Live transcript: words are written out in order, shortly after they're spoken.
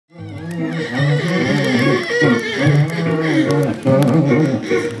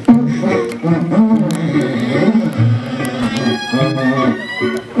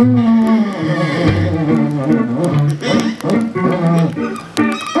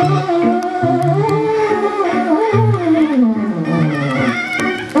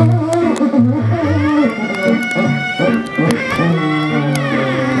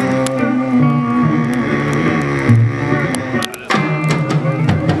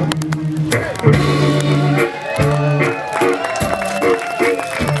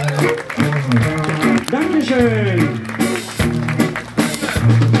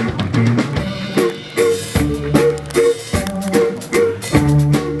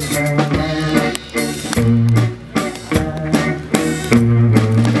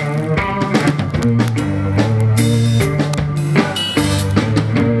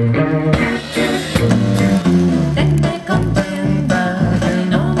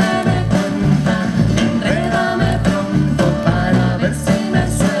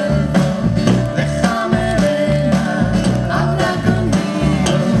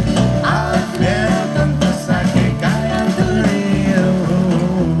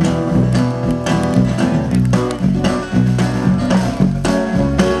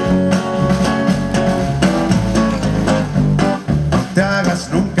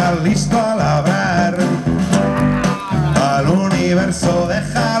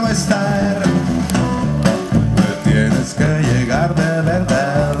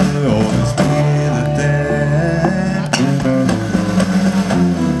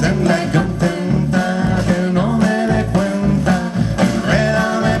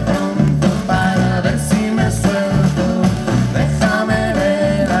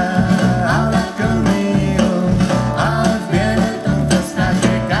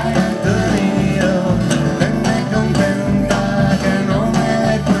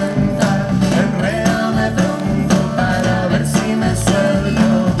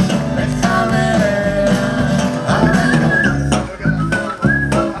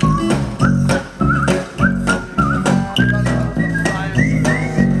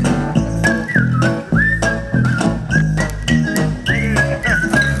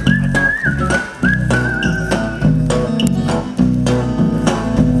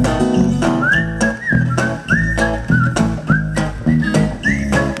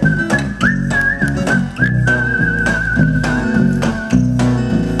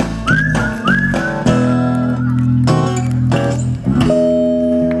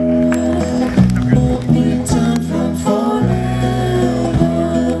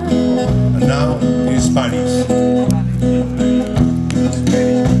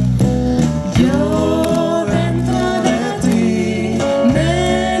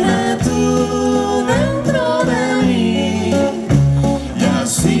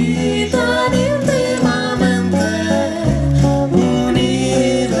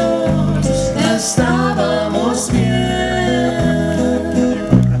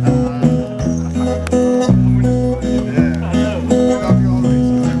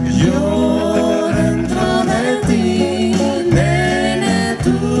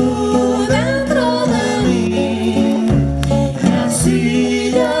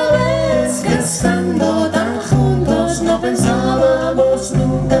Estando tan juntos no pensábamos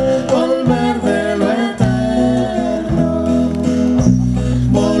nunca volver.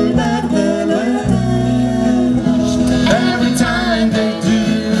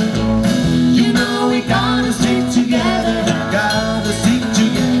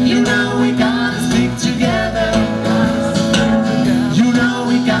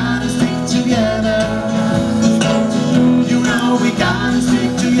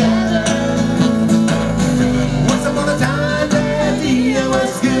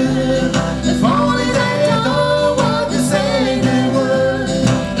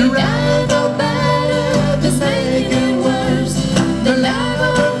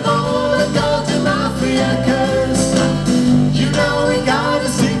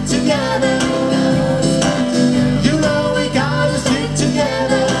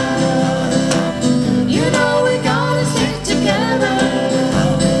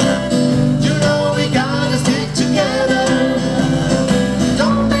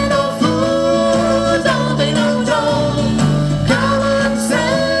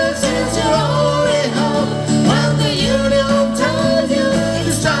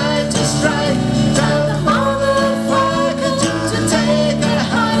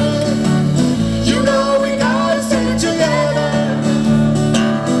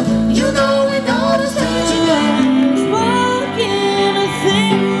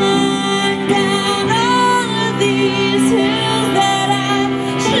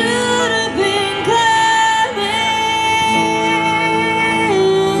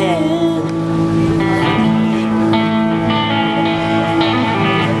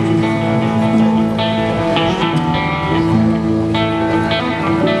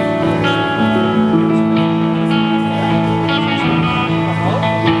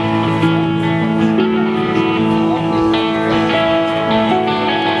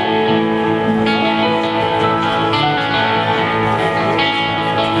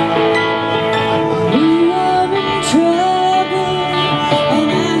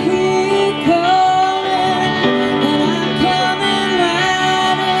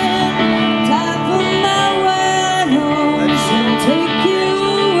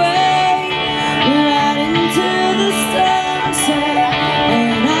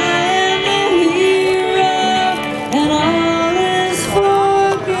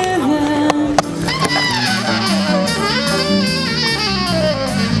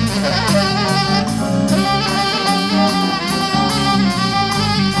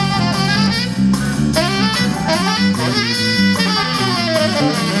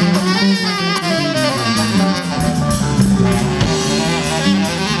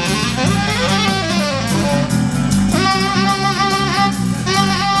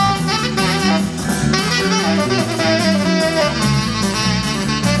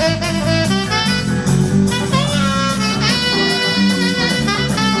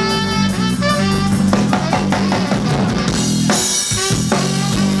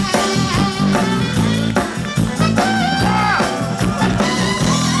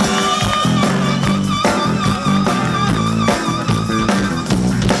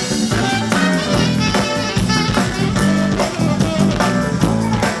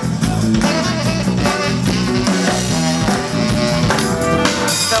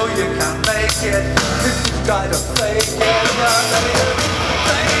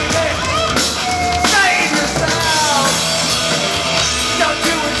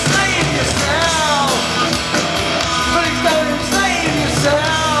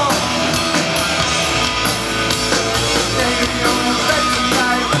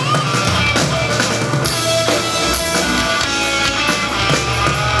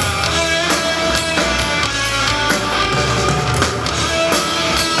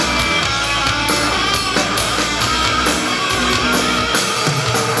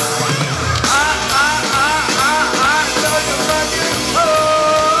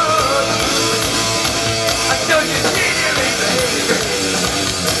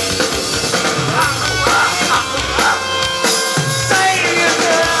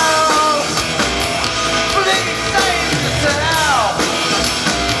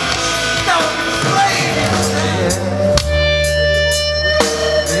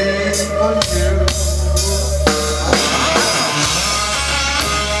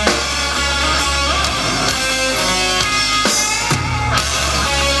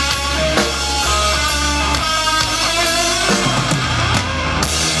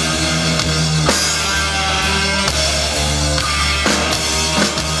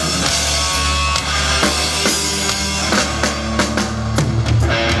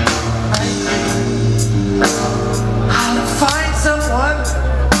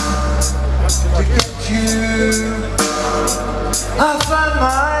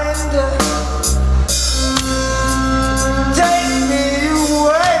 mind. Take me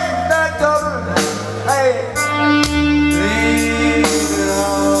away from that government. Hey, leave it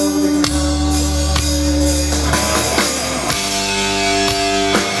all behind.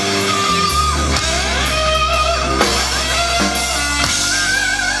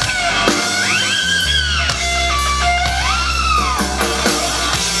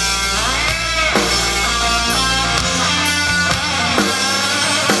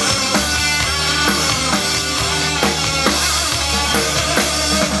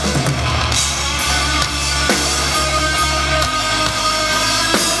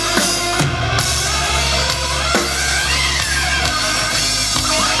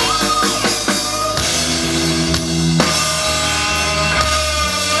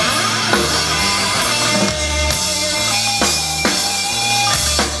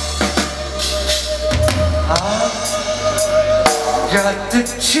 Got to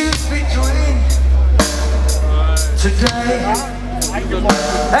choose between today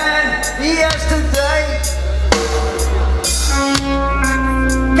and yesterday.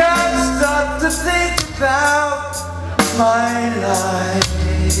 Can't stop to think about my life.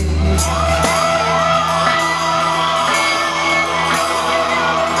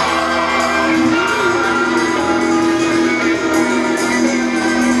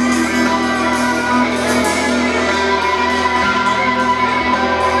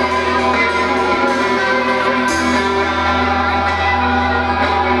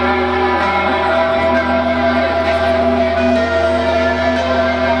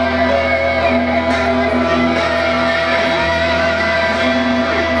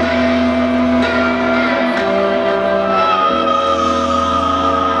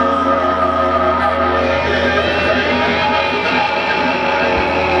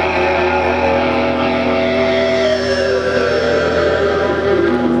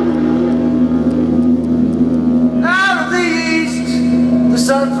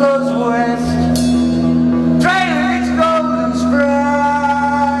 Sun flows west, trailing its golden sprite.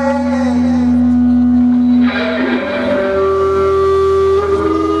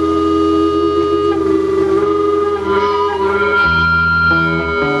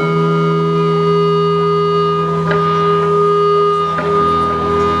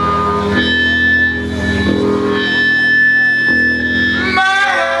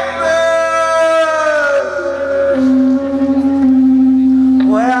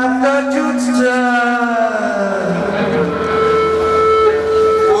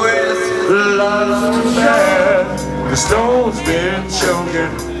 The stone's been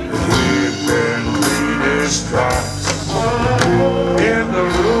choking, we've been cleaning stripes. In the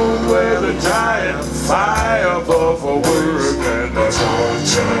room where the giant firebug for work and the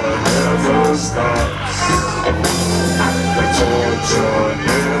torture never stops. The torture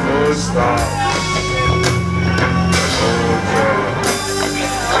never stops.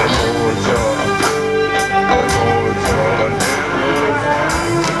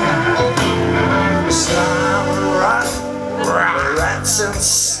 And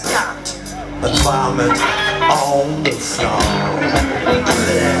snot and vomit on the floor.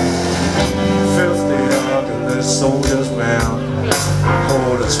 Filthy, ugly soldiers bound,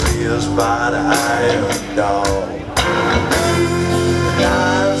 holding spears by the iron door.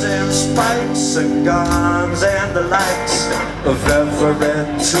 Knives and spikes and guns and the likes of every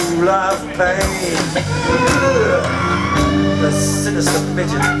tool of pain. The sinister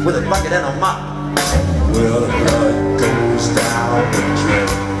midget with a bucket and a mop. Well, the blood goes down the drain.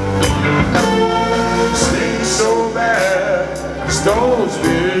 Stings so bad, the stone's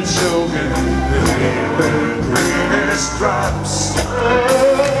been choking, we've been greenest drops.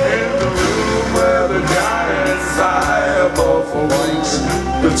 In the room where the giant firebug for weeks,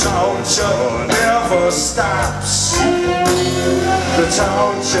 the torture never stops. The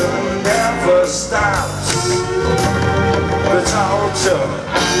torture never stops.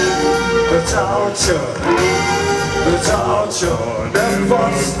 The torture never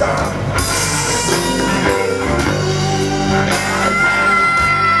stops.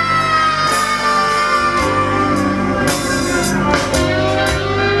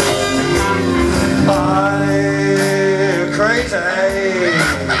 Body crazy.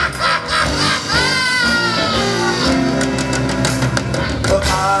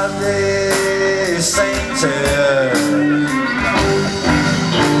 Body sainted.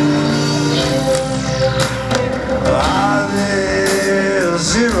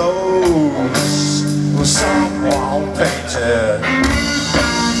 Zeros, someone painted.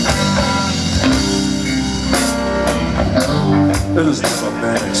 It has never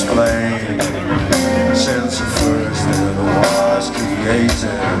been explained since the first day of the war's key.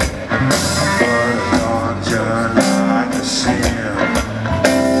 created, but a dungeon like a sin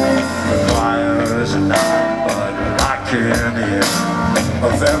requires not but like in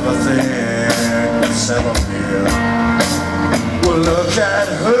of everything that's ever been. Well, look at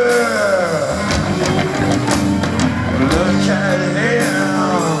her, look at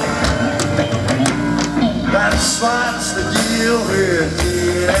him. That's what's the deal with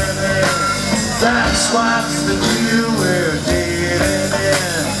DNA. That's what's the deal with DNA.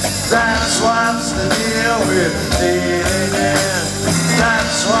 That's what's the deal with DNA.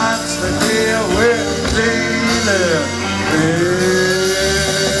 That's what's the deal with DNA.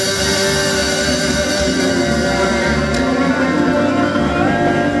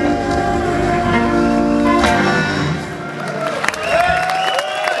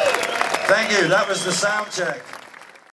 Thank you, that was the sound check.